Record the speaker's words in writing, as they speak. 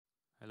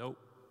Hello.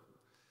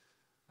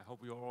 I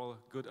hope you're all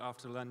good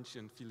after lunch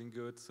and feeling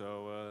good,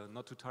 so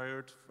not too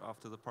tired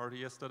after the party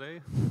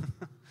yesterday.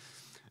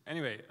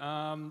 Anyway,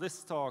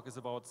 this talk is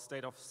about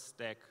state of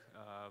STAC.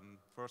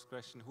 First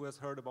question, who has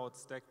heard about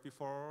STAC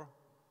before?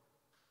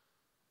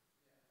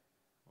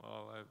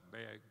 Well, may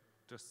I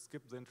just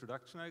skip the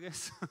introduction, I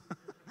guess?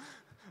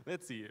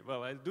 Let's see.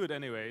 Well, I'll do it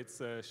anyway.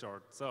 It's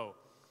short. So,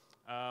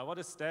 what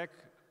is STAC?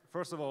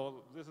 First of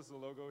all, this is the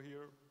logo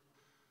here.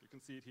 You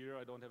can see it here.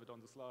 I don't have it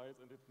on the slides,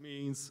 and it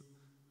means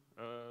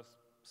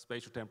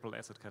SpatioTemporal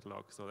Asset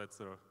Catalog. So that's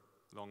a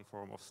long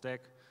form of STAC.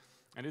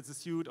 And it's a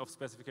suite of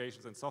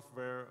specifications and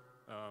software.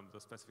 The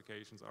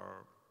specifications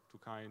are two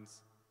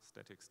kinds,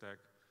 static stack,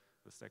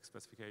 the stack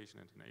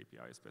specification, and an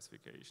API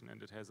specification.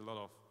 And it has a lot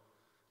of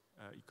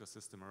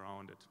ecosystem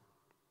around it.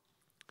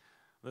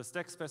 The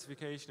stack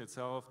specification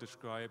itself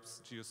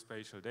describes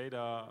geospatial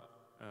data,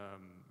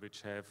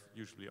 which have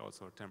usually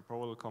also a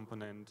temporal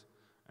component,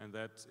 and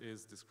that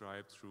is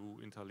described through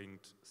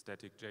interlinked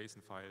static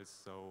JSON files.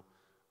 So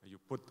you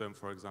put them,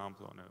 for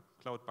example, on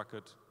a cloud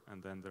bucket,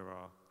 and then there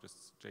are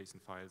just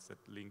JSON files that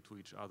link to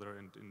each other,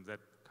 and in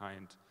that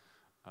kind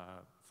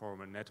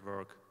form a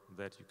network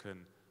that you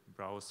can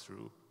browse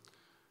through.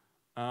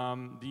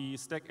 The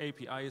STAC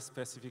API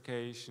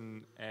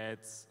specification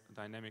adds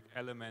dynamic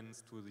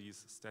elements to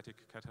these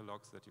static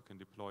catalogs that you can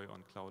deploy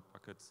on cloud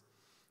buckets.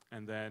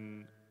 And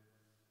then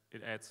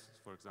it adds,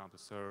 for example,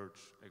 search,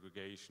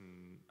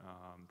 aggregation,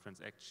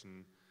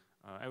 transaction,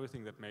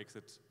 everything that makes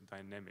it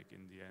dynamic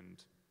in the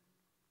end.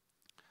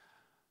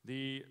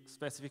 The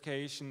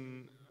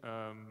specification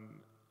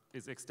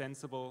is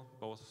extensible.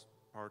 Both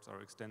parts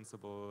are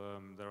extensible.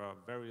 There are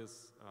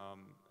various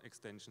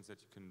extensions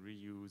that you can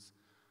reuse.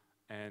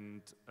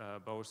 And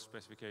both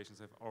specifications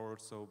have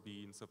also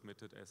been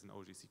submitted as an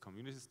OGC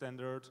community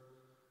standard.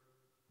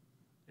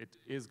 It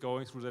is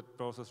going through that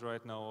process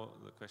right now.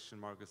 The question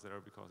mark is there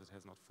because it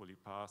has not fully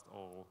passed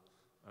all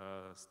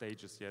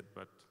stages yet,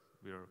 but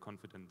we are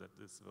confident that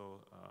this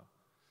will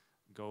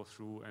go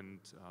through and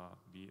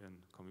be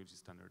a community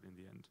standard in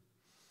the end.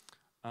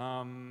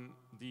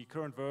 The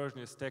current version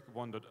is STAC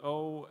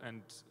 1.0,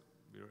 and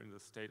we're in the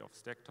state of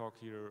STAC talk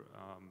here.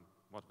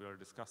 What we are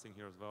discussing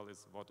here as well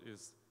is what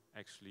is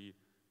actually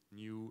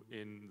new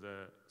in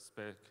the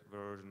spec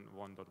version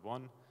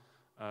 1.1.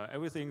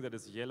 Everything that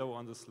is yellow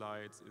on the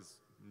slides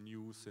is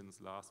new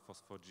since last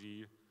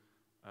FOSS4G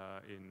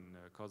in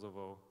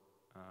Kosovo,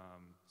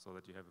 so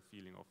that you have a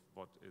feeling of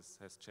what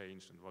has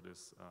changed and what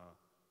is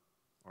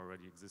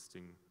already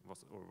existing,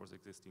 was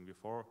existing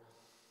before.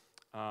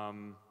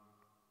 Wait,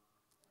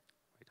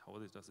 how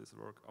does this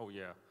work? Oh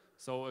yeah,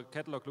 so a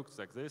catalog looks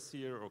like this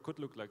here, or could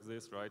look like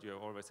this, right? You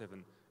always have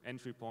an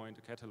entry point,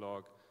 a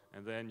catalog,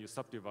 and then you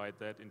subdivide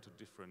that into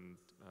different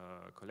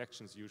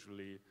collections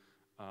usually.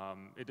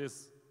 It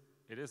is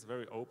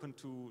very open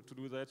to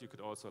do that. You could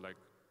also like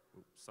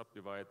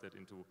subdivide that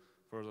into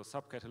further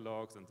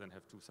subcatalogs and then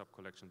have two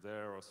sub-collections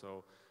there or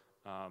so.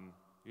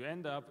 You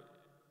end up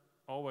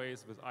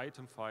always with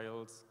item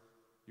files,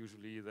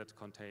 usually that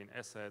contain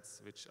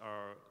assets, which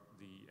are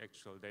the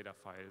actual data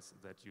files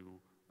that you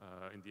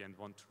in the end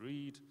want to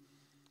read.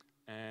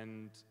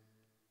 And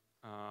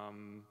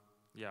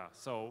yeah,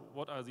 so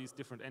what are these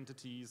different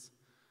entities?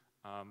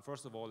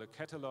 First of all, a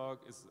catalog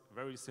is a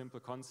very simple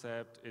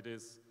concept. It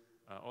is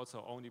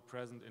also only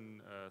present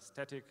in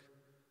static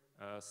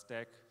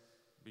stack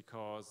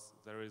because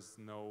there is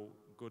no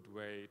good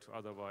way to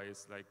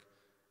otherwise like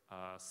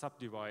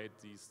subdivide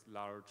these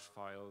large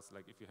files.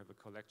 Like if you have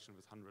a collection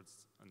with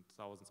hundreds and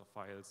thousands of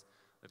files,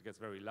 that gets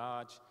very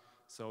large.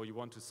 So you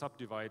want to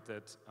subdivide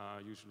that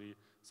usually.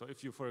 So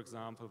if you, for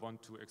example,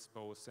 want to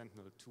expose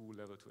Sentinel-2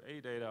 level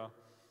 2A data,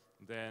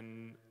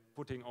 then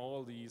putting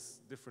all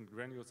these different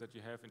granules that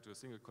you have into a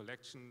single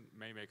collection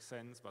may make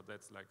sense, but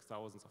that's like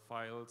thousands of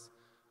files.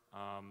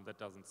 That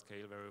doesn't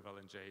scale very well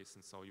in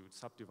JSON, so you would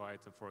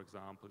subdivide them, for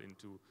example,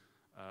 into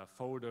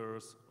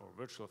folders or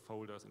virtual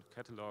folders into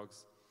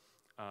catalogs,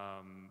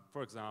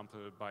 for example,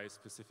 by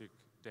specific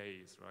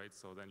days, right?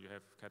 So then you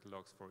have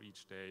catalogs for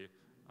each day,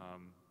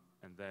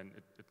 and then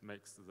it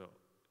makes the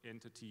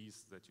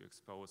entities that you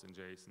expose in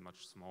JSON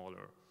much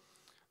smaller.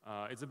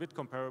 It's a bit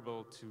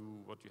comparable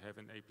to what you have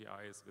in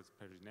APIs with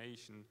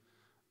pagination.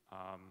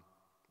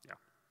 Yeah.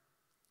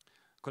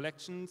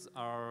 Collections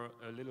are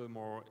a little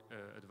more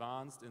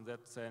advanced in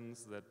that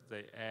sense that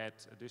they add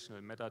additional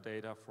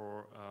metadata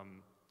for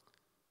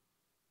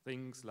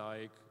things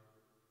like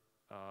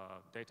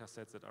data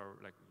sets that are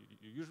like,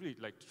 you usually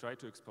like try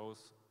to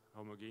expose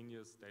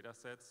homogeneous data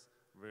sets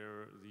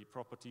where the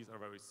properties are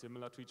very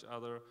similar to each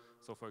other.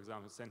 So for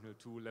example,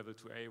 Sentinel-2 level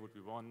 2A would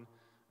be one,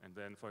 and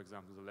then for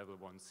example, the level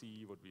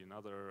 1C would be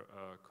another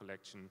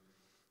collection.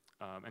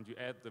 And you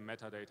add the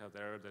metadata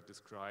there that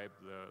describe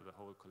the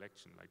whole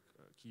collection, like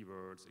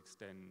keywords,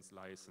 extents,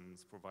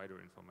 license, provider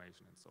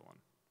information, and so on.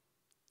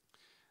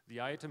 The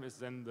item is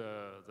then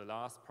the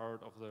last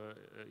part of the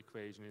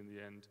equation in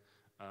the end.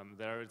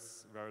 There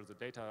is where the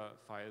data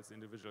files,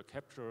 individual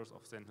captures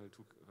of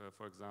Sentinel-2,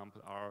 for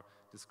example, are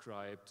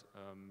described.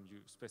 You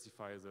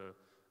specify the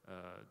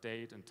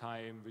date and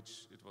time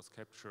which it was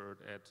captured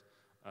at.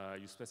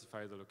 You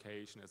specify the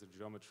location as a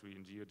geometry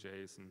in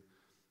GeoJSON.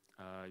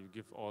 You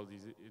give all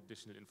these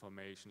additional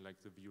information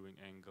like the viewing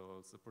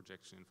angles, the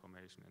projection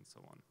information, and so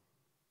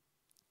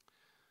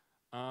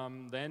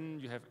on. Then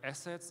you have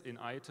assets in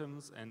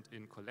items and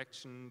in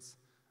collections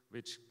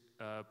which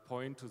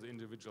point to the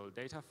individual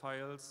data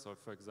files. So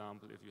for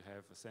example, if you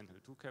have a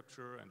Sentinel-2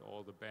 capture and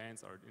all the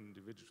bands are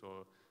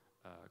individual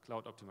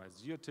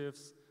cloud-optimized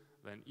geotiffs,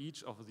 then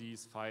each of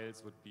these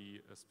files would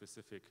be a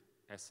specific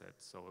asset.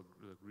 So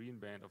the green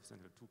band of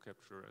Sentinel-2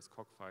 capture as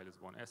COG file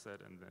is one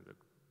asset, and then the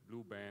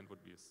blue band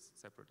would be a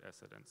separate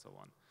asset, and so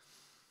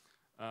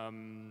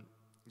on.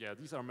 Yeah,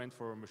 these are meant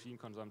for machine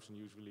consumption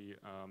usually.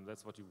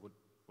 That's what you would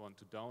want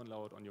to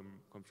download on your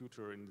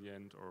computer in the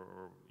end,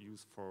 or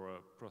use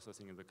for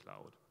processing in the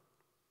cloud.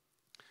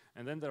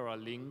 And then there are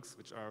links,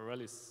 which are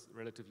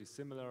relatively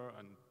similar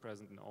and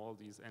present in all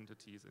these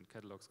entities and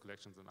catalogs,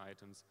 collections, and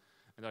items,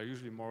 and are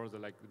usually more the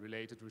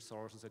related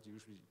resources that you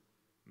usually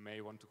may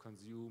want to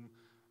consume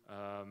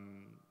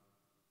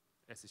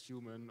as a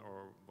human,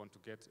 or want to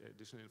get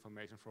additional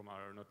information from,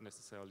 are not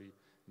necessarily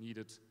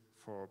needed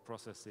for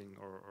processing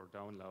or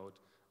download.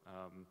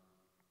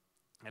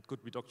 That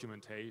could be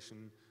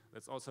documentation.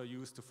 That's also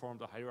used to form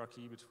the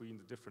hierarchy between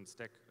the different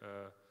STAC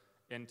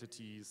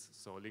entities,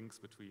 so links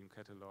between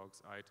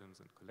catalogs, items,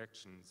 and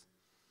collections.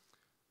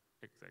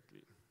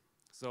 Exactly.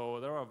 So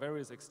there are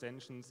various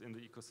extensions in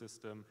the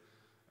ecosystem.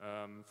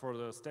 For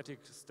the static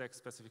STAC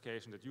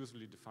specification, that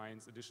usually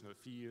defines additional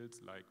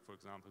fields, like, for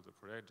example, the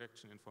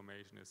projection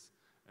information is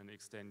an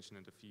extension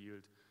in the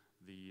field.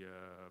 The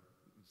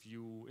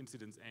view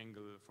incidence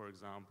angle, for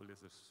example,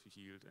 is a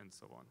field, and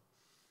so on.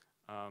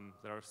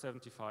 There are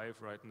 75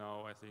 right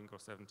now, I think, or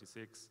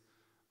 76,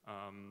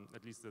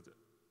 at least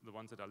the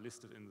ones that are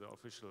listed in the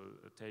official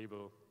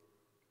table.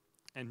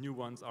 And new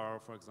ones are,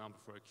 for example,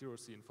 for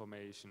accuracy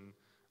information,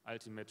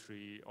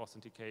 altimetry,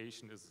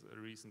 authentication is a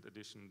recent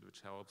addition which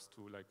helps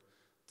to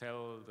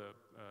tell the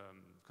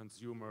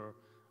consumer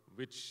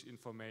which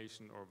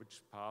information or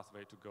which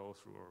pathway to go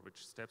through or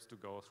which steps to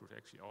go through to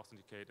actually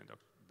authenticate and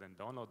then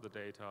download the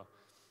data.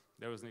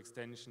 There is an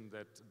extension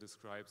that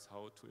describes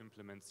how to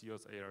implement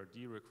COS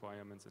ARD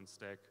requirements in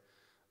STAC.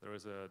 There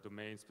is a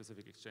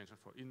domain-specific extension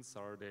for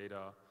INSAR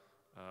data.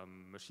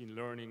 Machine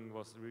learning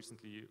was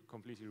recently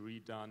completely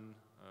redone,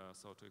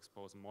 so to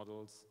expose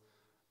models.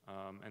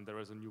 And there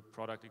is a new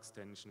product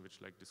extension which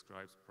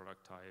describes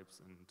product types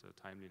and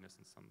timeliness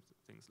and some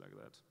things like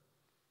that.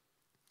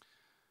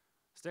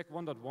 STAC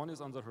 1.1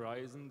 is on the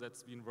horizon.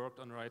 That's been worked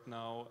on right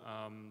now.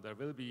 There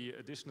will be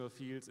additional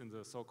fields in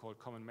the so-called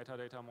common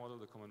metadata model.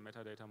 The common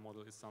metadata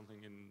model is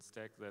something in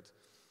STAC that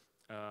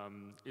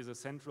is a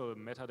central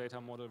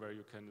metadata model where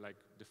you can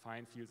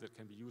define fields that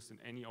can be used in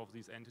any of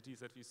these entities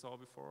that we saw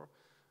before.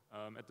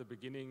 At the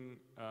beginning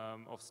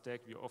of STAC,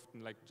 we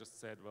often just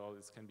said, well,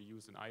 this can be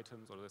used in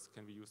items or this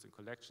can be used in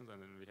collections,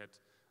 and then we had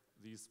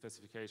these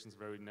specifications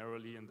very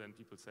narrowly, and then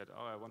people said,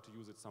 oh, I want to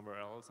use it somewhere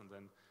else, and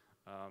then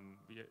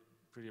we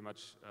pretty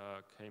much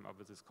came up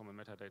with this common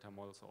metadata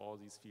model, so all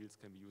these fields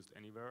can be used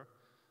anywhere,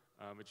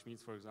 which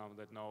means, for example,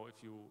 that now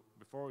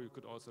before you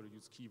could also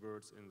use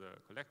keywords in the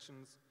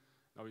collections.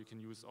 Now you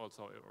can use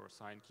also or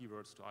assign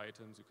keywords to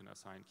items, you can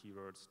assign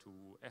keywords to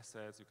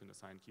assets, you can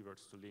assign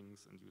keywords to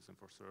links and use them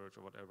for search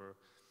or whatever.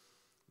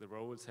 The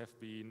roles have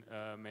been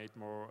made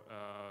more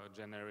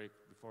generic.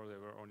 Before they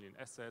were only in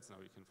assets. Now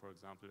you can, for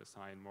example,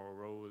 assign more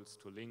roles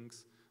to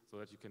links so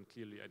that you can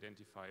clearly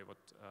identify what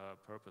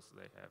purpose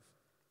they have.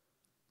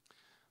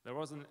 There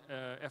was an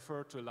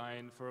effort to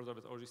align further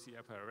with OGC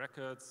API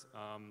records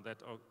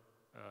that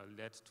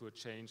led to a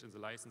change in the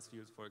license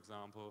fields, for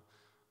example.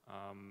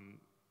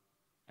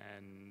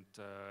 And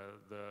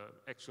the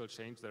actual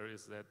change there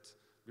is that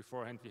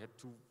beforehand we had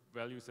two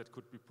values that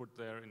could be put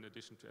there in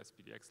addition to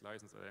SPDX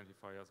license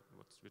identifiers,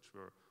 which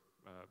were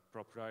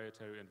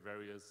proprietary and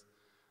various.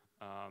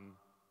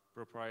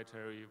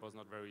 Proprietary was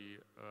not very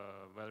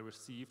well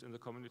received in the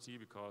community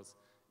because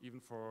even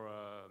for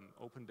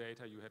open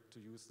data you had to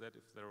use that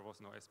if there was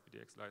no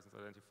SPDX license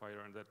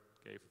identifier, and that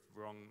gave a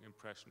wrong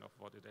impression of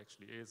what it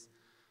actually is.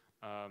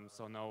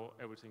 So now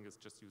everything is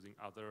just using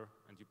other,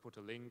 and you put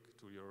a link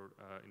to your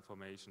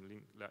information,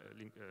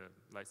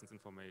 license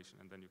information,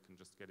 and then you can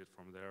just get it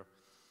from there.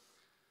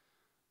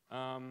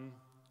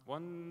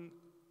 One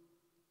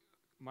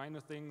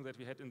minor thing that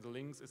we had in the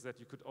links is that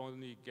you could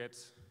only get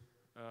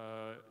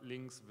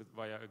links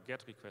via a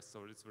GET request.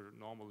 So it's were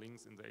normal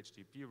links in the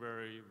HTTP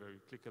where you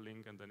click a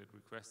link and then it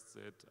requests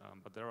it.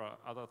 But there are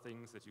other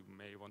things that you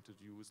may want to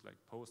use, like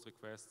post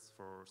requests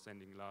for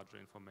sending larger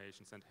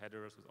information, send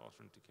headers with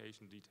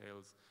authentication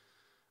details,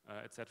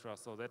 etc.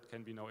 So that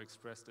can be now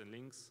expressed in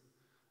links.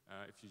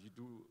 If you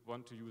do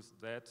want to use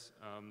that,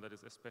 that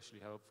is especially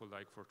helpful,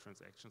 like for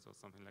transactions or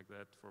something like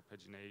that, for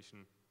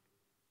pagination.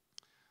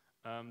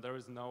 There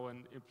is now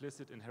an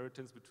implicit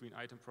inheritance between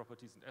item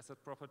properties and asset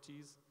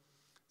properties.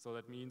 So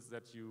that means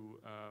that you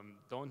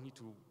don't need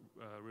to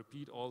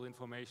repeat all the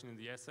information in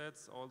the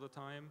assets all the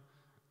time.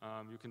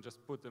 You can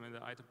just put them in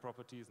the item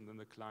properties, and then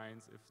the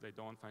clients, if they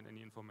don't find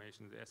any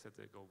information in the asset,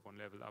 they go one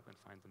level up and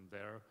find them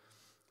there.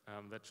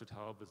 That should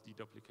help with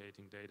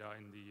deduplicating data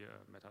in the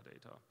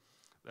metadata.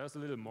 There's a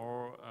little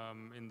more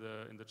in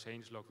the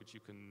changelog which you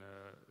can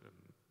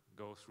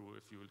go through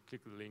if you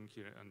click the link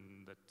here,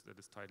 and that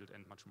is titled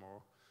 "and much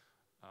more."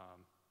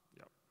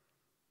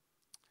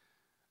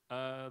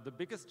 The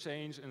biggest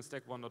change in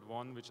STAC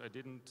 1.1, which I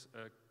didn't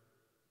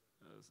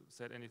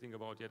said anything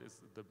about yet,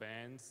 is the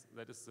bands.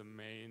 That is the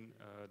main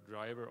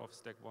driver of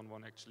STAC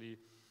 1.1 actually,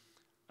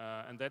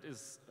 and that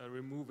is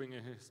removing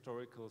a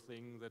historical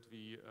thing that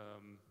we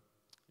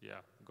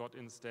got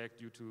in STAC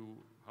due to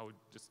how it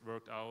just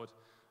worked out.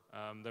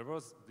 There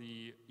was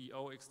the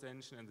EO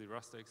extension and the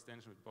raster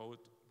extension, which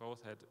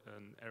both had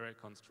an array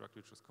construct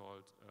which was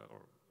called,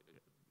 or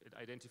it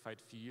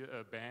identified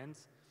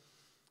bands.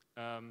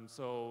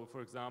 So,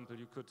 for example,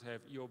 you could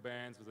have EO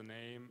bands with a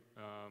name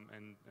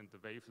and the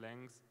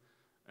wavelengths.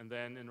 And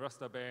then in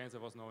raster bands,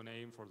 there was no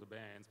name for the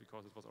bands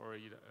because it was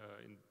already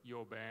in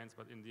EO bands.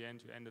 But in the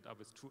end, you ended up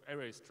with two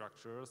array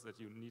structures that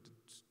you needed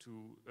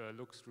to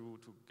look through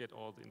to get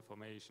all the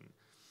information.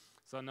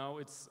 So now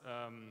it's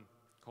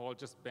called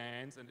just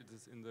bands, and it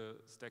is in the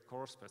STAC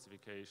core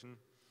specification.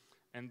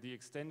 And the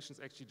extensions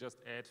actually just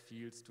add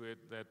fields to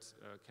it that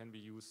can be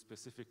used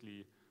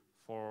specifically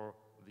for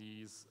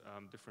these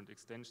different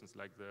extensions,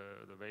 like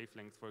the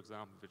wavelength, for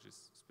example, which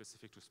is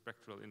specific to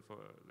spectral info,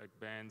 like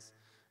bands,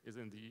 is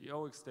in the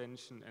EO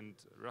extension, and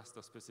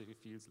raster-specific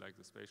fields like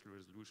the spatial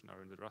resolution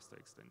are in the raster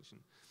extension.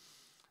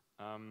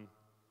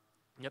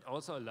 It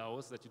also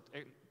allows that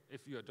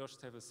if you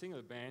just have a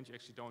single band, you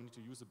actually don't need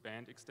to use a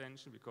band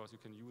extension because you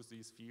can use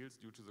these fields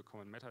due to the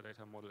common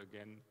metadata model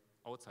again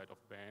outside of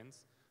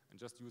bands and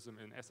just use them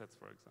in assets,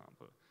 for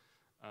example.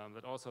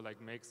 That also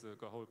makes the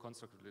whole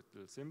construct a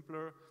little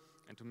simpler.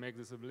 And to make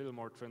this a little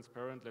more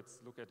transparent, let's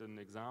look at an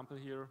example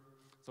here.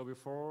 So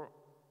before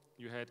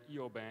you had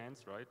EO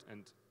bands, right,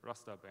 and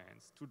raster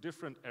bands, two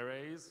different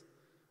arrays,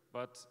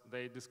 but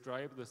they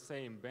describe the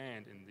same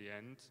band in the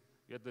end.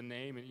 You had the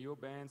name in EO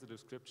bands, the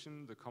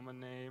description, the common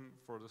name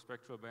for the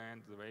spectral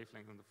band, the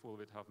wavelength, and the full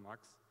width half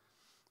max.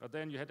 But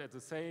then you had at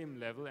the same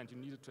level, and you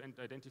needed to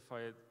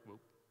identify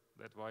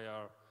that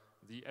via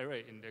the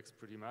array index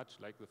pretty much,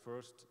 like the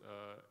first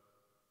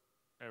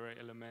array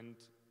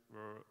element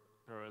were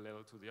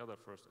parallel to the other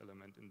first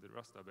element in the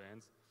raster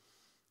bands.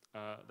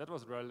 That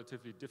was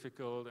relatively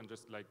difficult and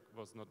just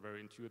was not very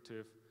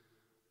intuitive.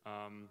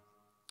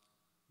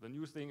 The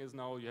new thing is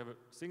now you have a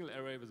single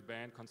array with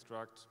band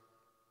construct.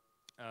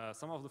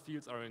 Some of the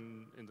fields are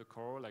in the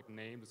core, like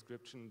name,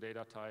 description,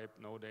 data type,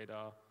 no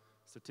data,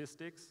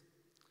 statistics.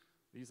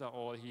 These are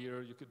all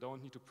here. You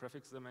don't need to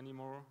prefix them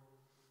anymore.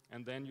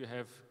 And then you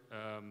have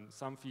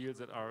some fields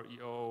that are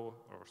EO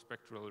or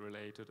spectral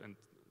related and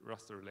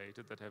raster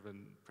related that have a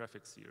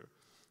prefix here.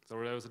 So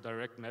there's a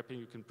direct mapping.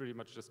 You can pretty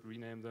much just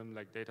rename them,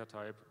 like data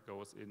type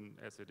goes in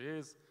as it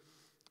is.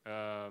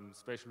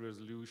 Spatial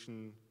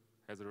resolution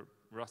has a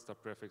raster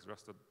prefix,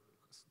 raster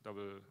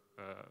double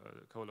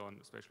colon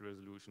spatial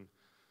resolution.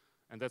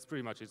 And that's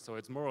pretty much it. So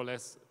it's more or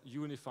less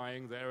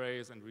unifying the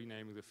arrays and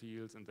renaming the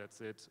fields, and that's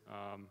it.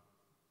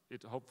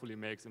 It hopefully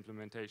makes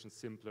implementation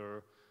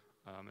simpler.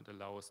 It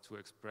allows to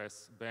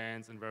express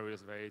bands in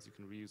various ways. You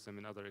can reuse them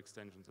in other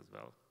extensions as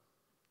well.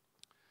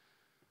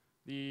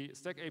 The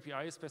STAC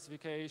API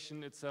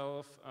specification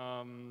itself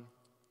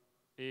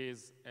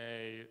is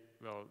a,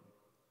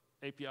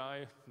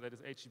 API that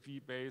is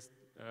HTTP-based,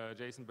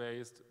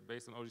 JSON-based,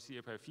 based on OGC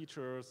API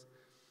features,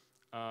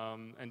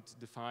 and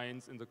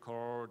defines in the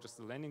core just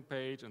the landing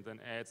page and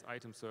then adds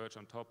item search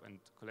on top and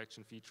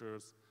collection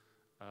features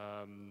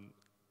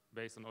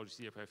based on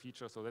OGC API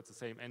features. So that's the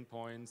same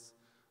endpoints.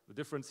 The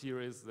difference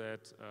here is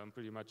that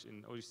pretty much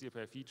in OGC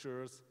API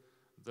features,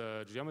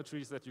 the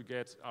geometries that you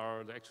get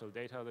are the actual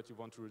data that you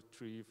want to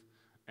retrieve,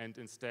 and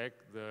in STAC,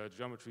 the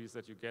geometries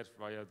that you get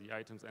via the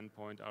items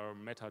endpoint are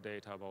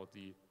metadata about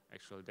the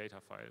actual data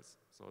files.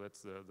 So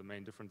that's the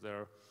main difference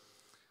there.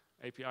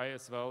 API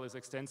as well is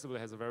extensible,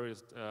 has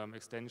various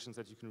extensions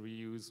that you can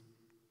reuse,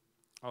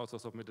 also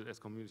submitted as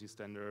community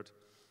standard.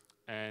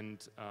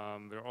 And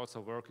we're also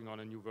working on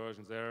a new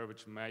version there,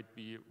 which might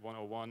be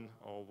 1.01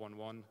 or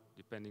 1.1,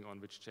 depending on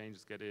which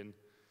changes get in.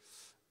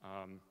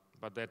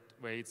 But that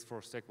waits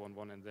for STAC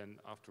 1.1, and then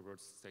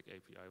afterwards STAC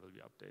API will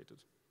be updated.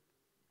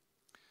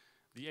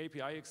 The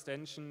API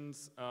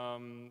extensions,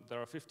 there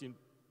are 15,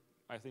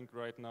 I think,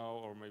 right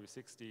now, or maybe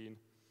 16.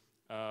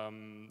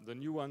 The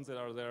new ones that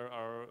are there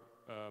are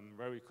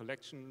very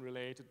collection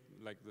related,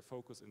 like the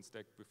focus in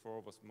STAC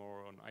before was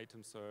more on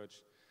item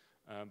search.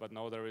 But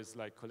now there is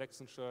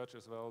collection search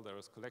as well. There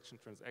is collection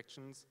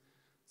transactions.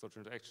 So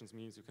transactions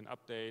means you can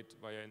update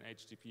via an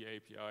HTTP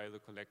API the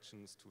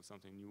collections to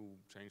something new,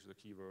 change the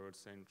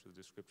keywords, change the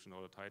description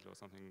or the title or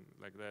something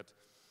like that.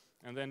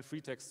 And then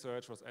free text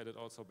search was added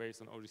also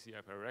based on OGC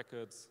API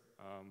records,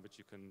 which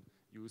you can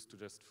use to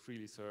just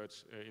freely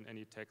search in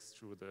any text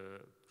through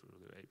the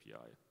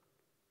API.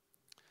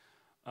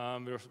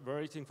 We're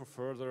waiting for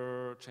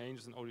further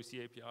changes in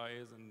OGC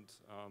APIs and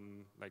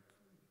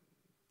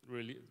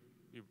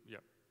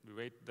we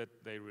wait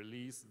that they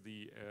release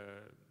the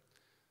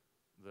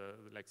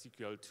like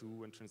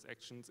CQL2 and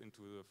transactions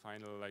into the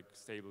final like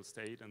stable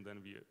state, and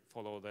then we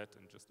follow that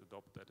and just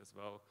adopt that as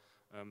well.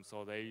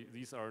 So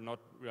these are not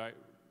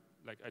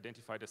like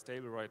identified as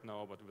stable right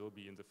now, but will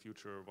be in the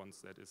future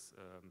once that is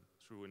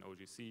true in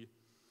OGC.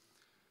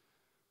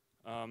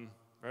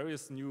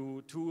 Various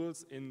new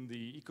tools in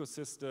the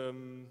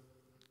ecosystem.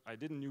 I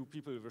didn't know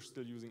people were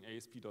still using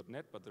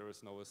ASP.NET, but there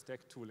is now a STAC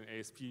tool in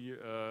ASP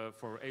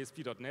for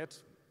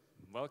ASP.NET.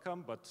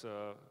 Welcome, but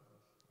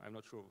I'm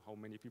not sure how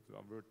many people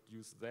would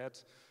use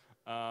that.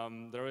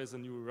 There is a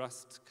new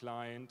Rust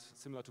client,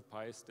 similar to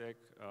PyStack,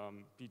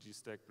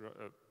 PGStack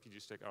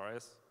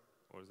RS,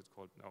 or is it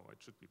called? No, it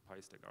should be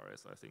PyStack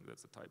RS. I think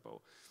that's a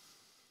typo.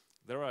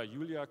 There are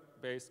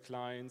Julia-based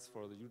clients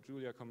for the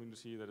Julia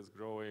community that is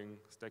growing,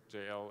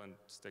 StackJL and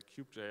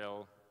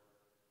StackCube.jl.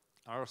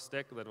 Our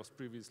Stack that was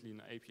previously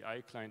an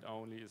API client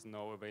only is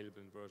now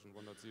available in version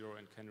 1.0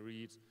 and can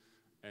read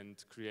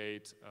and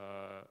create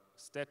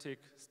static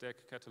Stack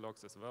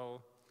catalogs as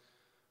well.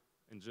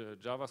 In the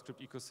JavaScript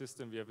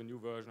ecosystem, we have a new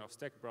version of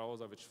Stack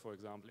Browser, which, for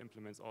example,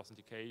 implements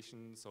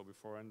authentication. So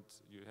beforehand,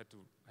 you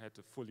had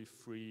a fully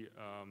free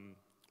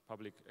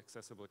public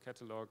accessible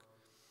catalog.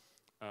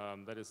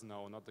 That is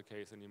now not the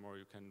case anymore.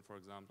 You can, for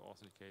example,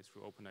 authenticate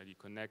through OpenID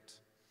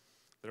Connect.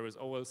 There is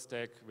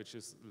OLStack, which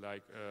is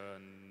like a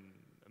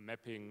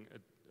mapping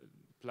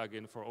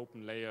plugin for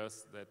open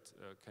layers that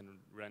can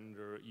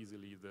render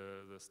easily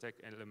the stack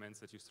elements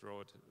that you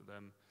throw at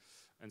them.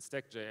 And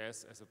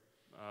Stack.js as a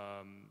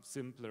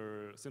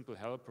simple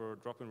helper,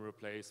 drop-in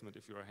replacement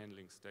if you are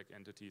handling stack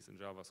entities in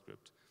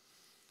JavaScript.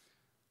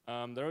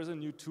 There is a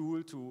new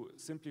tool to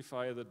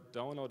simplify the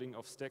downloading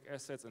of stack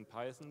assets in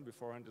Python.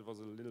 Beforehand, it was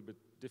a little bit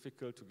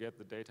difficult to get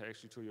the data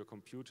actually to your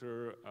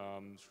computer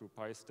through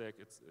PyStack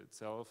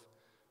itself.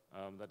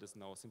 That is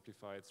now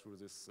simplified through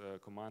this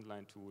command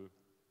line tool.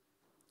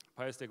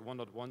 PyStack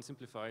 1.1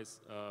 simplifies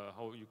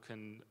how you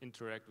can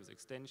interact with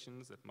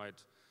extensions. That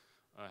might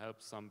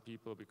help some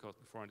people, because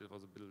beforehand it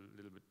was a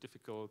little bit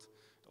difficult.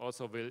 It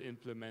also will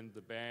implement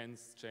the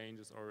bands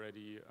changes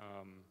already,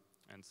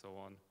 and so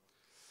on.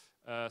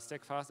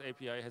 Stack Fast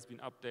API has been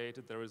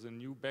updated. There is a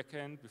new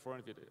backend.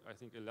 Beforehand we had, I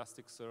think,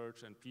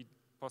 Elasticsearch and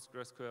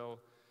PostgreSQL,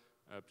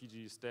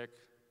 PGStack.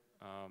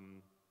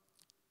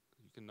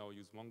 You can now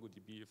use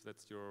MongoDB if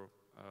that's your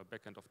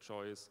backend of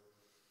choice.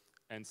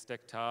 And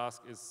Stack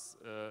Task is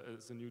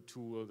a new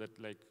tool that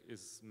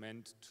is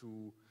meant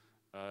to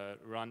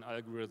run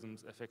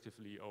algorithms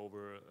effectively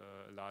over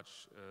a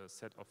large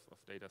set of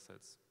data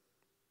sets.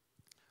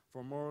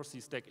 For more, see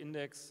Stack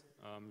Index.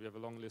 We have a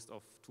long list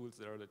of tools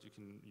there that you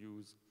can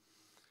use.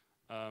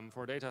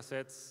 For data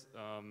sets,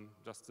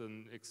 just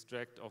an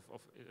extract of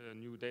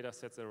new data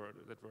sets that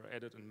were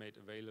added and made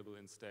available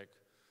in Stack.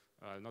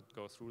 I'll not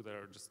go through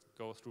there, just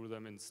go through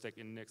them in Stack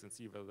Index and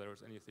see whether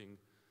there's anything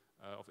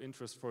of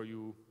interest for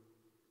you.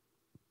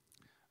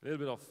 A little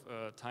bit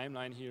of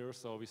timeline here.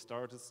 So we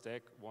started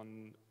Stack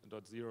 1.0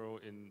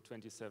 in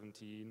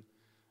 2017,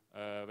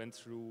 went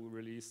through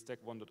release Stack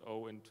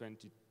 1.0 in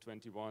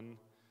 2021,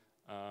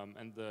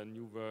 and the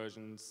new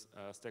versions,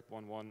 Stack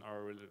 1.1,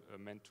 are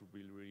meant to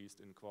be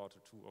released in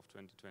Q2 of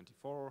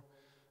 2024,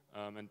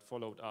 and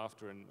followed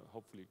after in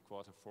hopefully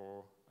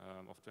Q4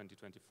 of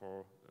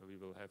 2024, we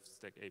will have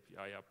Stack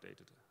API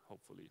updated,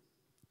 hopefully.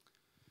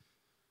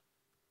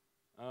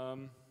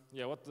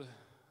 Yeah, what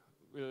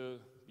will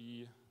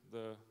be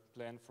the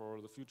plan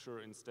for the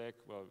future in Stack?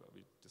 Well,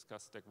 we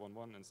discussed Stack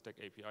 1.1 and Stack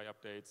API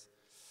updates.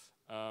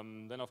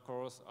 Then, of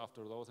course,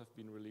 after those have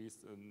been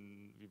released,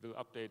 we will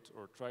update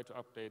or try to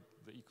update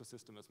the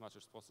ecosystem as much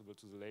as possible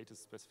to the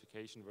latest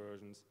specification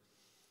versions.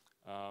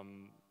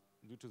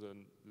 Due to the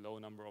low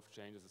number of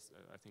changes,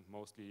 I think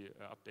mostly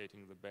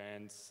updating the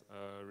bands,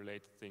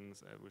 related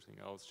things, everything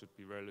else should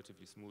be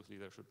relatively smoothly.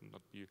 There should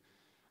not be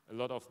a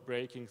lot of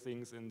breaking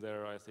things in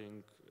there, I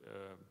think,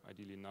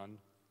 ideally none.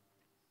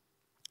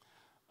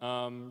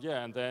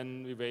 Yeah, and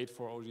then we wait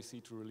for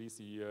OGC to release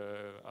the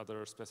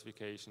other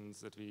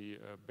specifications that we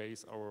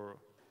base our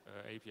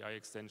API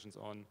extensions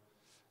on.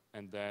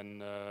 And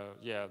then,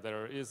 yeah,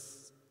 there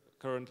is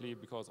currently,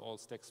 because all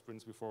Stack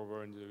sprints before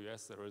were in the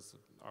US, there is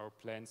our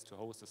plans to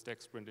host a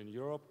Stack sprint in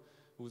Europe.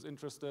 Who's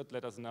interested,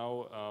 let us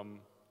know.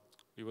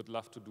 We would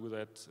love to do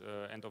that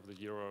end of the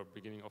year or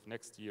beginning of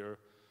next year,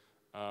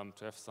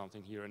 to have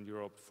something here in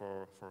Europe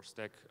for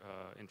Stack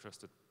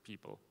interested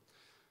people.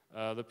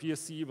 The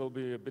PSC will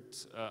be a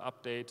bit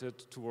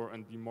updated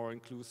and be more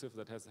inclusive.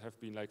 That have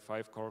been like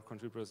 5 core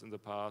contributors in the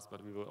past,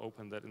 but we will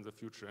open that in the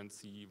future and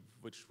see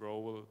which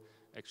role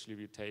actually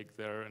we take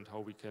there and how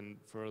we can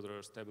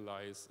further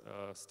stabilize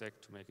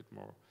Stack to make it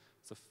more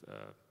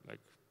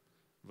like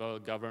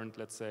well-governed,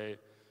 let's say.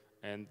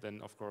 And then,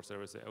 of course,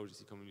 there is the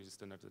OGC community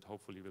standard that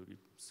hopefully will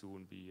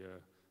soon be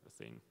a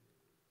thing.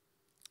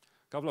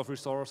 A couple of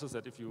resources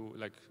that if you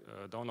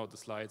download the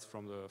slides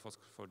from the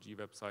FOSS4G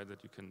website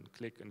that you can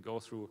click and go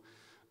through.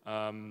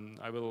 I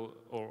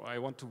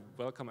want to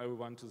welcome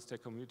everyone to the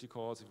Stack community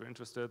calls if you're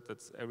interested.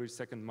 That's every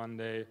second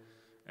Monday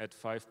at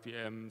 5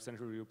 p.m.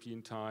 Central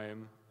European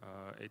time,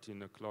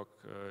 18 o'clock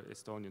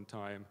Estonian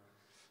time.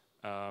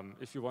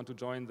 If you want to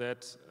join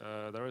that,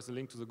 there is a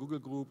link to the Google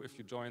group. If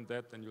you join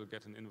that, then you'll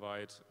get an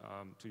invite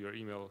to your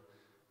email,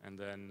 and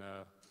then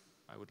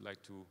I would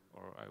like to,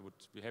 or I would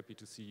be happy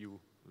to see you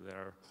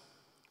there.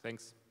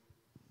 Thanks.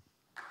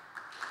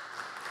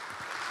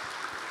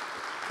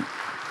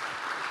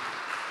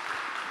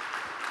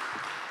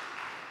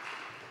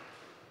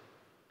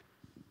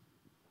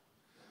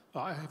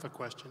 I have a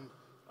question.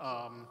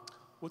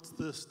 What's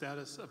the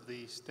status of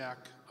the STAC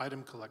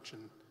item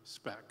collection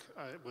spec?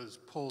 It was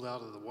pulled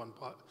out of the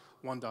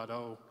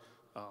 1.0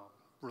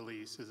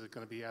 release. Is it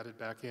going to be added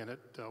back in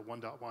at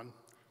 1.1?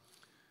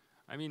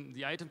 I mean,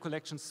 the item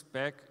collection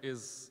spec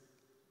is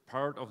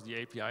part of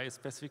the API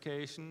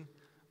specification.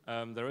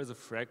 There is a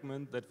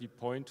fragment that we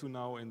point to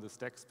now in the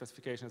STAC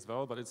specification as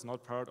well, but it's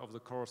not part of the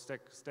core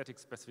static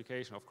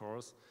specification, of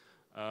course.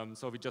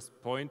 So we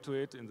just point to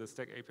it in the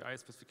STAC API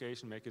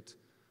specification, make it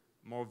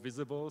more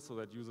visible so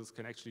that users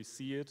can actually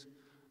see it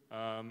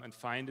and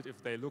find it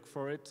if they look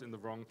for it in the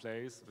wrong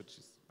place, which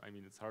is, I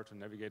mean, it's hard to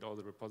navigate all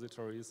the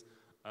repositories.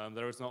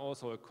 There is now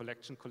also a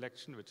collection,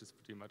 which is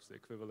pretty much the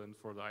equivalent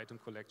for the item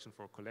collection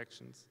for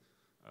collections.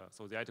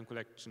 So the item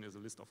collection is a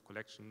list of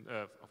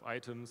of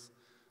items,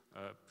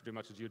 pretty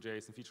much a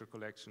GeoJSON feature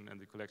collection,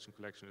 and the collection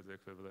is the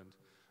equivalent.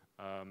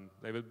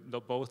 They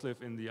will both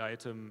live in the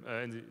item,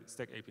 in the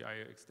STAC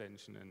API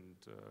extension and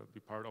be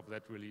part of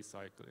that release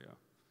cycle, yeah.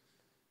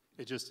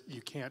 It just,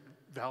 you can't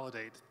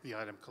validate the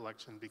item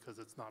collection because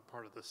it's not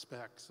part of the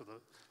spec, so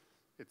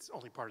it's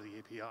only part of the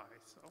API,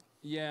 so.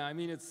 Yeah, I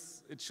mean,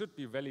 it should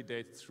be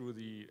validated through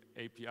the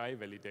API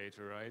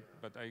validator, right?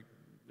 But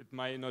it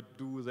might not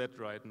do that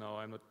right now.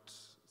 I'm not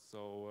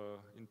so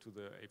into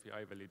the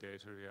API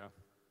validator, yeah.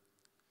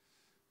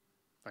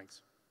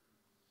 Thanks.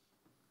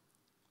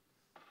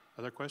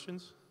 Other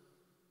questions?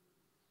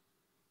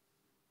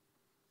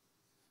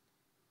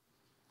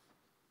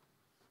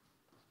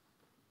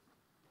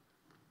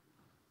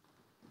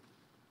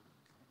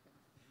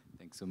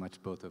 Thanks so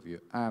much, both of you.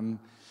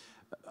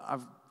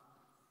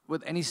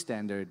 With any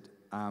standard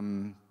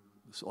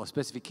or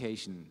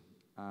specification,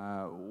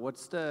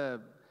 what's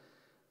the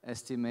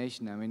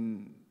estimation? I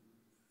mean,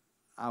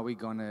 are we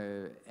going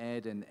to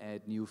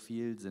add new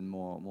fields and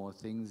more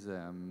things,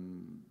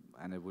 and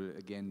it will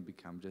again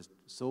become just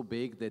so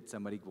big that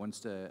somebody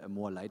wants a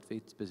more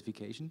lightweight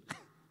specification?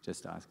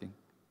 Just asking.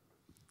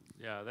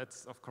 Yeah,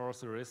 that's of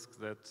course a risk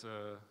that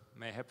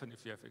may happen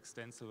if you have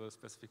extensible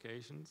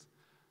specifications.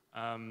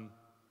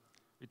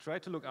 We try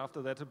to look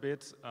after that a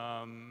bit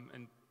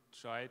and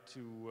try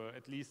to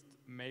at least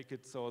make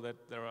it so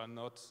that there are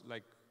not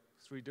like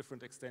 3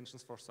 different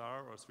extensions for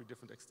SAR or 3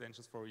 different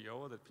extensions for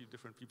EO that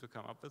different people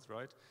come up with,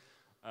 right?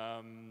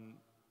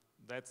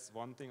 That's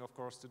one thing, of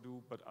course, to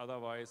do, but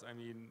otherwise, I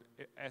mean,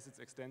 as it's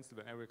extensible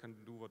and everyone can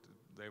do what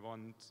they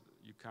want,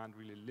 you can't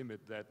really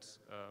limit that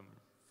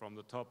from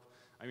the top.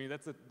 I mean,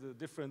 that's the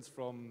difference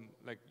from,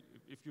 like,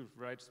 if you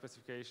write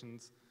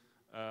specifications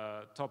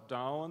top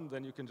down,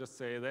 then you can just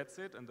say that's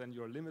it, and then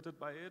you're limited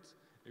by it.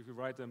 If you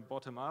write them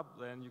bottom up,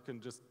 then you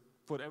can just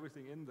put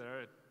everything in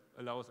there. It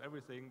allows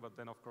everything, but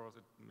then of course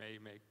it may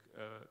make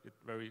it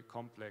very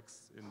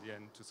complex in the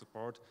end to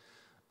support.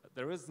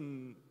 There is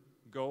a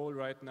goal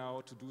right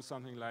now to do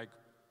something like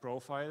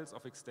profiles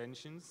of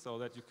extensions so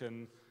that you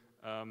can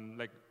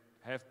like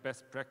have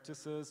best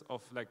practices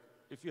of, like,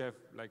 if you have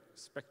like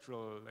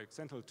spectral, like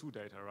central 2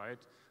 data,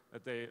 right?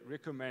 That they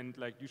recommend,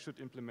 like, you should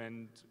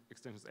implement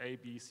extensions A,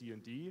 B, C,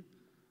 and D,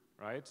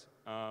 right?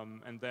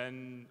 And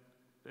then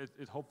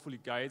it hopefully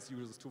guides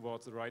users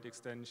towards the right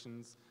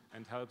extensions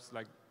and helps,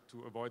 like,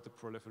 to avoid the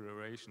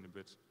proliferation a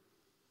bit.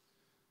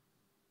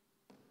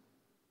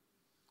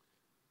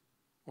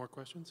 More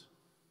questions?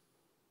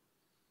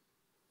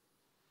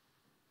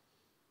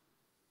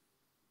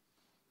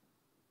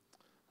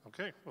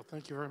 Okay, well,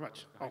 thank you very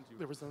much. Thank you.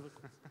 There was another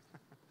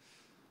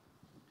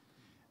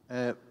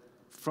question.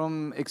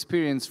 From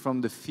experience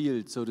from the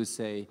field, so to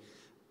say,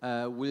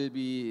 will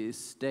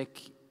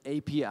STAC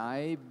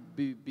API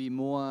be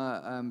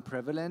more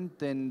prevalent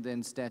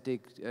than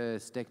static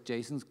stack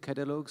JSON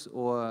catalogs,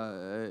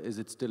 or is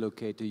it still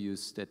okay to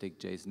use static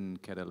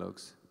JSON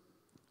catalogs?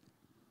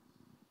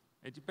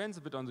 It depends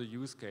a bit on the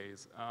use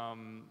case.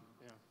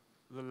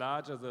 The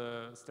larger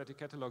the static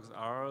catalogs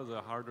are,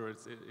 the harder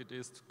it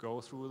is to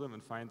go through them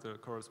and find the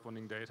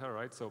corresponding data,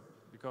 right? So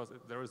because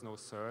there is no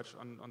search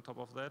on top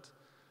of that.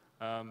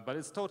 But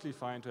it's totally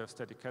fine to have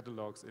static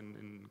catalogs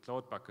in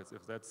cloud buckets.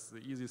 If that's the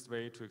easiest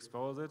way to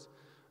expose it,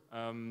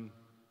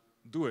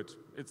 do it.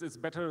 It's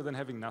better than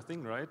having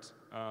nothing, right?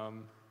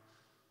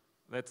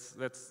 That's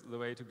the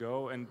way to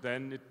go. And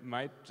then it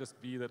might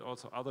just be that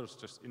also others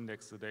just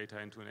index the data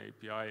into an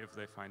API if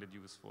they find it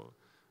useful.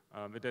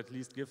 It at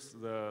least gives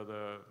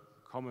the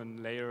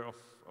common layer of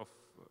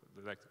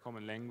the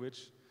common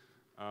language,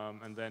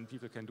 and then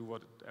people can do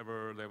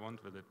whatever they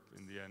want with it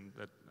in the end.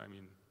 That, I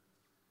mean,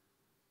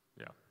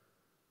 yeah.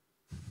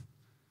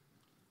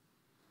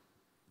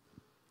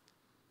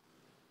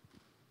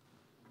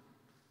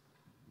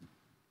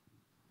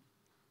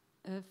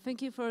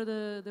 Thank you for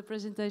the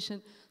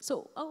presentation.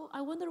 So,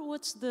 I wonder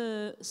what's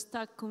the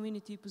STAC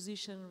community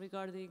position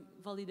regarding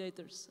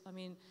validators? I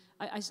mean,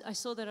 I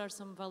saw there are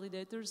some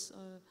validators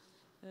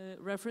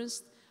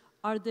referenced.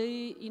 Are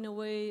they, in a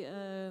way,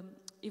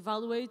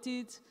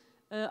 evaluated?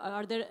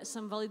 Are there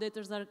some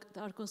validators that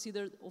are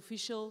considered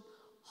official?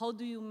 How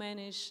do you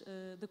manage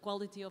the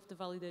quality of the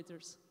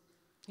validators?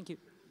 Thank you.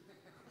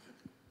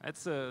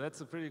 That's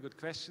a pretty good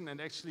question,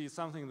 and actually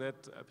something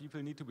that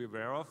people need to be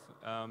aware of.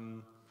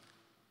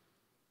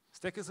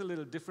 STAC is a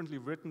little differently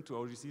written to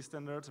OGC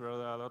standards, where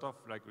there are a lot of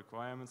like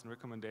requirements and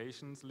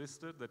recommendations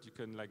listed that you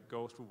can like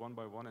go through one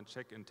by one and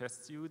check in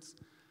test suites.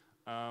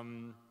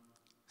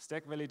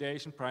 STAC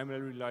validation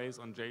primarily relies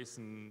on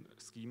JSON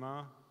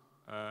schema,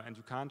 and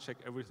you can't check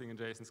everything in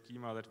JSON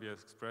schema that we have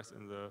expressed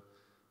in the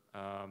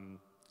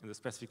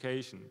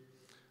specification.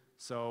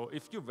 So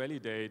if you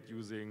validate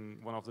using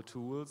one of the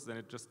tools, then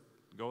it just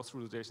goes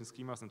through the JSON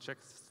schemas and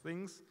checks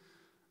things.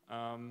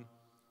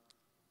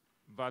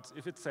 But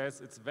if it says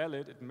it's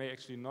valid, it may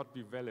actually not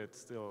be valid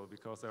still,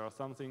 because there are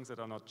some things that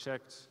are not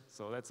checked.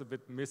 So that's a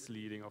bit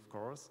misleading, of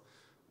course.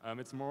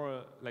 It's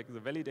more like the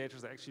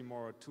validators are actually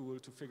more a tool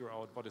to figure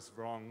out what is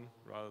wrong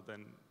rather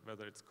than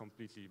whether it's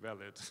completely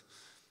valid.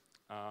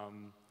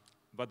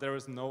 But there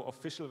is no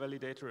official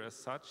validator as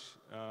such.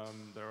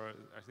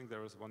 I think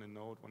there is one in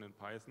Node, one in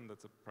Python.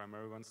 That's the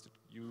primary ones to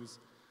use.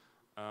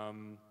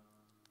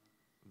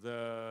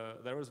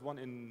 There is one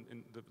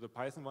the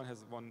Python one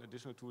has one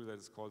additional tool that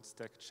is called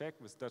STAC check,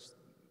 which does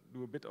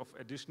do a bit of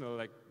additional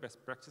like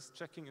best practice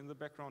checking in the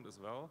background as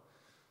well.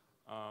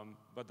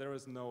 But there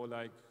is no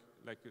like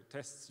a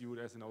test suite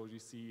as an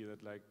OGC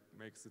that like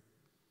makes it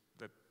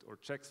or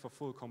checks for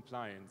full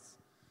compliance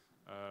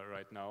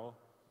right now.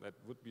 That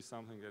would be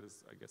something that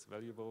is, I guess,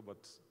 valuable.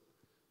 But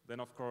then,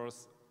 of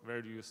course, where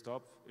do you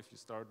stop? If you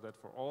start that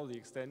for all the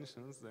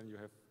extensions, then you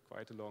have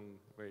quite a long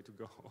way to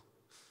go.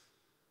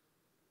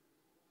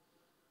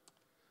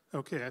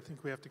 Okay, I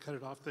think we have to cut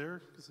it off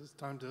there because it's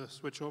time to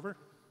switch over.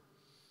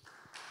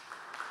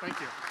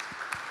 Thank you.